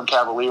Cleveland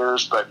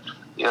Cavaliers. But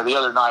the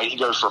other night he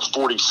goes for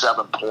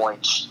 47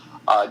 points.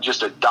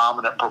 just a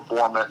dominant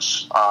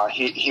performance.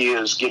 He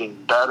is getting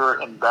better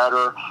and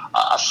better.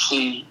 I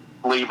see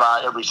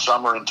Levi every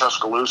summer in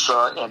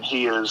Tuscaloosa, and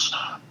he is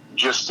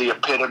just the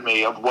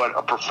epitome of what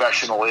a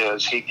professional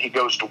is. He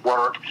goes to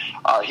work.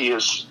 He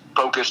is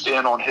focused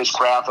in on his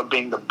craft of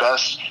being the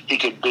best he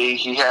could be.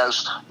 He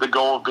has the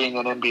goal of being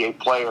an NBA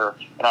player,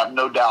 and I have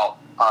no doubt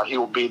he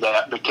will be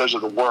that because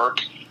of the work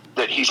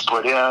that he's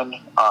put in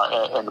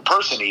and the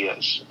person he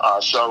is.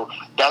 So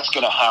that's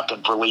going to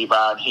happen for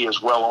Levi, and he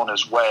is well on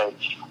his way.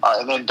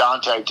 And then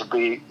Dante to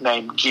be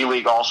named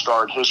G-League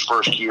All-Star in his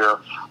first year.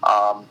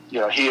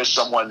 He is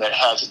someone that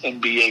has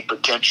NBA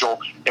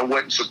potential, and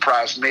wouldn't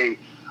surprise me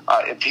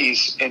if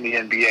he's in the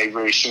NBA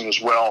very soon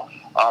as well.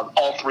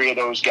 All three of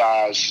those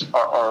guys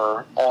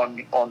are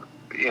on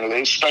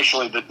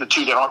especially the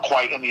two that aren't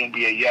quite in the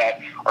NBA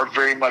yet, are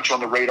very much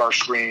on the radar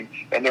screen,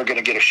 and they're going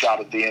to get a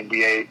shot at the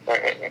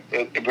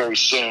NBA very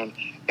soon.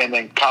 And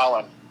then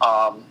Colin,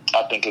 I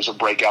think, is a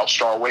breakout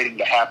star waiting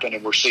to happen,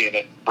 and we're seeing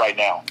it right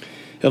now.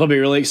 It'll be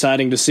really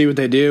exciting to see what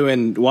they do,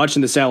 and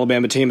watching this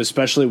Alabama team,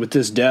 especially with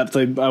this depth.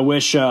 I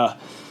wish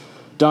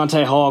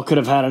Dante Hall could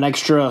have had an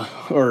extra,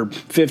 or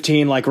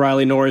 15 like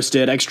Riley Norris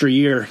did, extra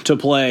year to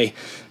play,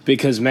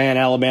 because, man,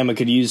 Alabama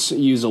could use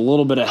a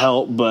little bit of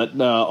help.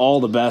 But all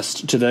the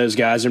best to those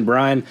guys. And,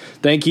 Bryan,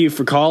 thank you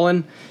for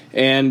calling,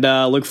 and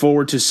look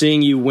forward to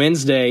seeing you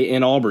Wednesday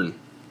in Auburn.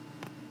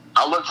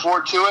 I look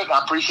forward to it, and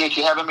I appreciate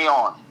you having me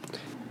on.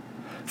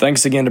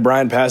 Thanks again to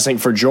Bryan Passink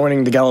for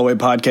joining the Gallo-Way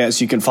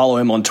podcast. You can follow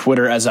him on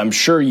Twitter, as I'm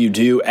sure you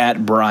do,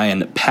 at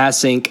Bryan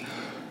Passink.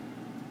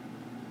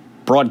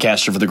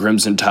 Broadcaster for the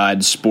Crimson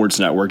Tide Sports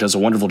Network, does a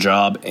wonderful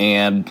job,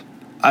 and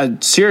I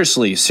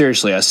seriously,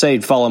 I say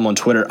follow him on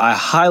Twitter. I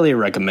highly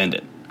recommend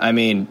it. I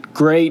mean,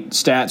 great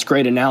stats,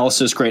 great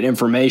analysis, great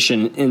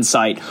information,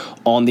 insight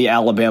on the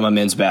Alabama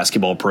men's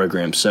basketball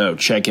program, so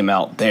check him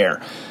out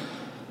there.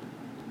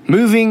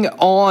 Moving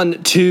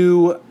on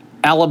to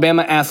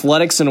Alabama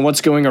athletics and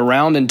what's going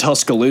around in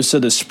Tuscaloosa.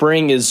 The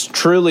spring is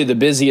truly the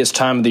busiest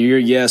time of the year.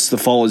 Yes, the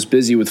fall is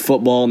busy with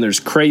football and there's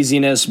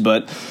craziness,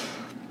 but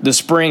the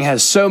spring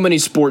has so many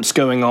sports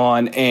going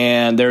on,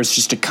 and there's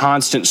just a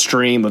constant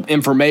stream of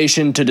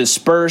information to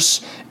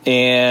disperse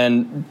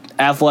and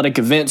athletic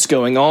events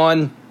going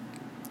on.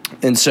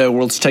 And so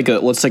let's take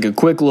a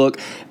quick look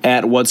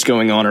at what's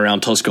going on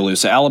around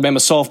Tuscaloosa. Alabama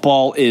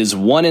softball is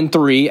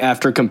 1-3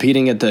 after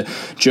competing at the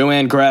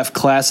Joanne Graff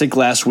Classic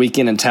last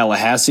weekend in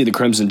Tallahassee. The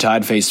Crimson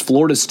Tide faced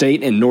Florida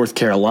State and North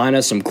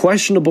Carolina. Some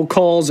questionable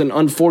calls and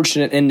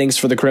unfortunate endings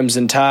for the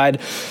Crimson Tide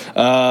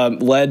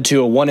led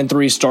to a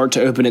 1-3 start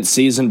to open its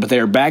season, but they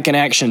are back in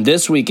action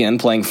this weekend,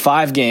 playing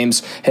 5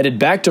 games, headed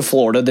back to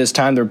Florida. This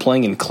time they're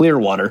playing in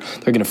Clearwater.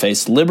 They're going to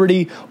face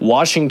Liberty,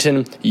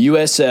 Washington,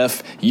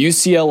 USF,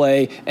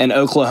 UCLA, and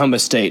Oklahoma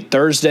State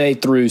Thursday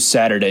through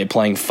Saturday,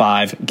 playing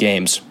 5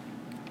 games.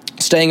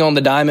 Staying on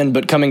the diamond,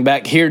 but coming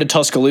back here to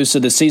Tuscaloosa,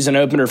 the season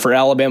opener for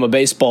Alabama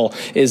baseball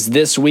is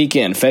this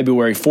weekend,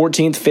 February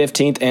 14th,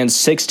 15th, and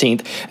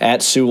 16th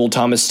at Sewell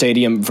Thomas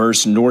Stadium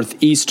versus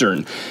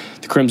Northeastern.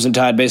 The Crimson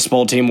Tide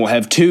baseball team will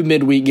have 2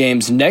 midweek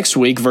games next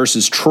week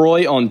versus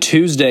Troy on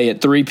Tuesday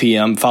at 3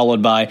 p.m.,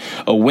 followed by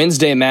a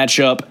Wednesday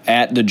matchup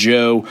at the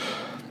Joe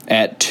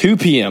at 2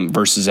 p.m.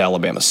 versus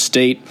Alabama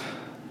State.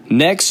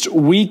 Next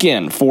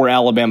weekend for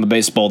Alabama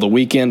baseball, the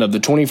weekend of the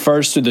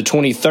 21st through the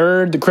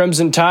 23rd, the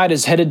Crimson Tide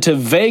is headed to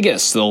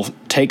Vegas. They'll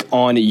take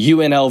on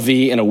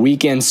UNLV in a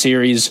weekend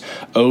series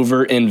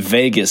over in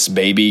Vegas,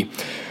 baby.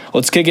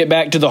 Let's kick it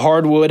back to the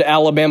hardwood.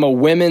 Alabama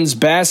women's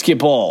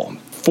basketball,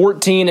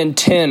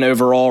 14-10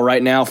 overall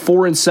right now,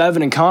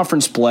 4-7 in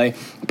conference play,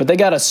 but they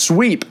got a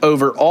sweep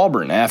over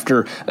Auburn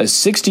after a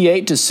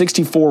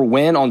 68-64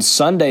 win on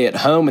Sunday at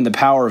home in the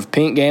Power of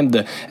Pink game.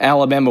 The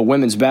Alabama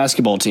women's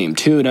basketball team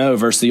 2-0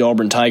 versus the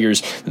Auburn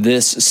Tigers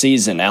this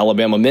season.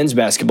 Alabama men's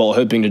basketball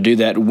hoping to do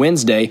that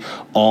Wednesday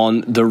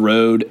on the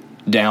road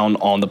down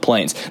on the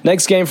Plains.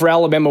 Next game for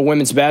Alabama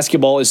women's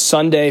basketball is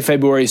Sunday,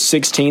 February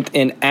 16th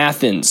in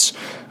Athens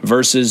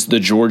versus the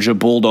Georgia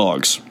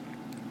Bulldogs.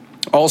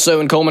 Also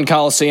in Coleman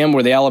Coliseum,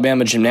 where the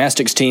Alabama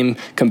gymnastics team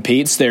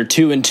competes, they're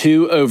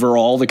 2-2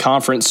 overall. The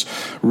conference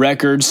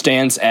record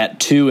stands at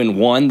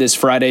 2-1. This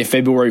Friday,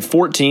 February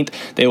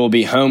 14th, they will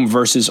be home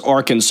versus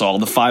Arkansas.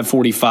 The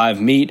 5:45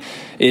 meet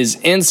is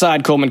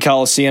inside Coleman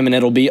Coliseum, and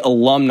it'll be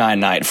alumni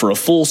night. For a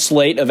full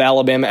slate of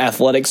Alabama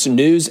athletics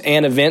news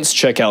and events,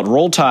 check out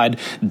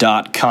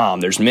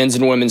RollTide.com. There's men's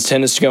and women's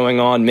tennis going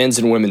on, men's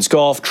and women's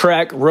golf,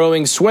 track,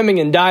 rowing,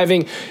 swimming, and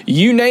diving.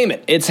 You name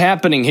it. It's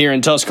happening here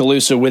in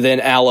Tuscaloosa within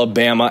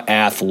Alabama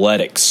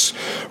athletics.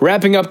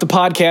 Wrapping up the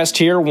podcast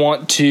here,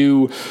 want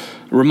to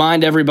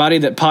remind everybody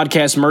that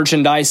podcast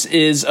merchandise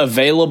is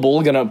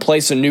available. Going to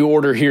place a new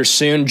order here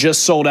soon.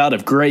 Just sold out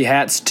of gray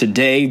hats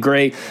today.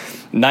 Gray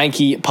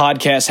Nike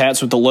podcast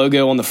hats with the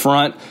logo on the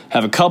front.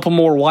 Have a couple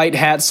more white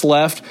hats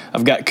left.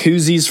 I've got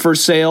koozies for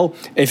sale.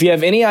 If you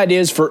have any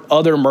ideas for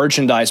other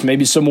merchandise,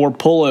 maybe some more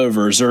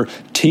pullovers or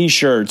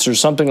t-shirts or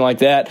something like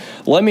that,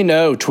 let me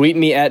know. Tweet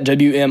me at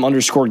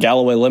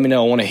WM_Gallo-Way. Let me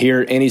know. I want to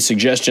hear any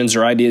suggestions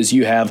or ideas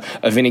you have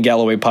of any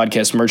Gallo-Way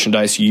podcast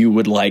merchandise you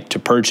would like to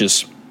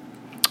purchase.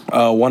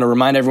 Want to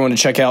remind everyone to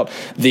check out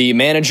the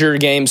manager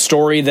game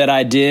story that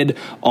I did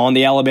on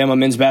the Alabama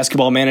men's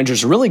basketball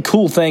managers. A really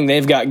cool thing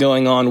they've got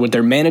going on with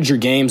their manager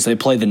games. They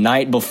play the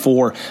night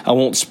before. I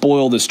won't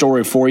spoil the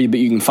story for you, but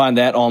you can find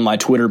that on my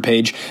Twitter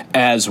page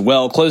as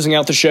well. Closing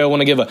out the show, I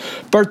want to give a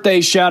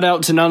birthday shout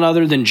out to none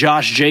other than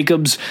Josh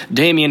Jacobs,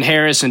 Damian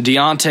Harris, and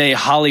Deontay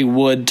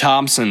Hollywood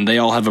Thompson. They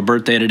all have a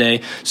birthday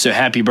today, so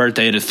happy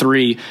birthday to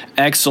 3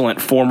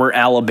 excellent former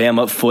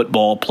Alabama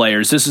football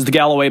players. This is the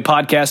Gallo-Way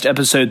Podcast,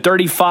 episode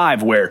 35.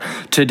 Where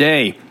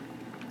today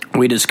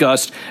we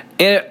discussed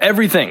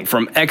everything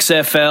from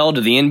XFL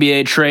to the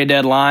NBA trade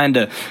deadline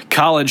to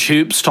college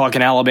hoops,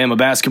 talking Alabama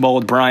basketball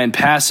with Bryan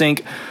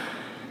Passink,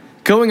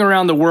 going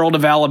around the world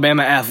of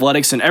Alabama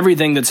athletics and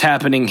everything that's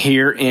happening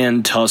here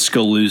in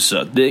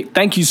Tuscaloosa.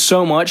 Thank you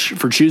so much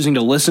for choosing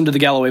to listen to the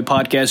Gallo-Way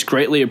Podcast.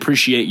 Greatly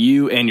appreciate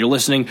you and your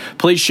listening.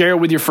 Please share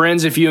with your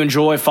friends if you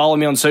enjoy. Follow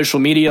me on social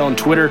media on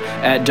Twitter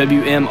at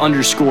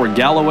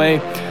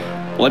WM_Gallo-Way.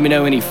 Let me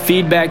know any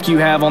feedback you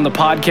have on the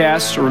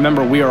podcast.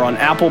 Remember, we are on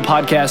Apple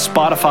Podcasts,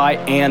 Spotify,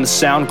 and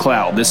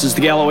SoundCloud. This is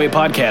the Gallo-Way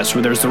Podcast,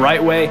 where there's the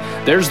right way,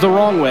 there's the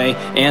wrong way,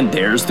 and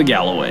there's the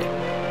Gallo-Way.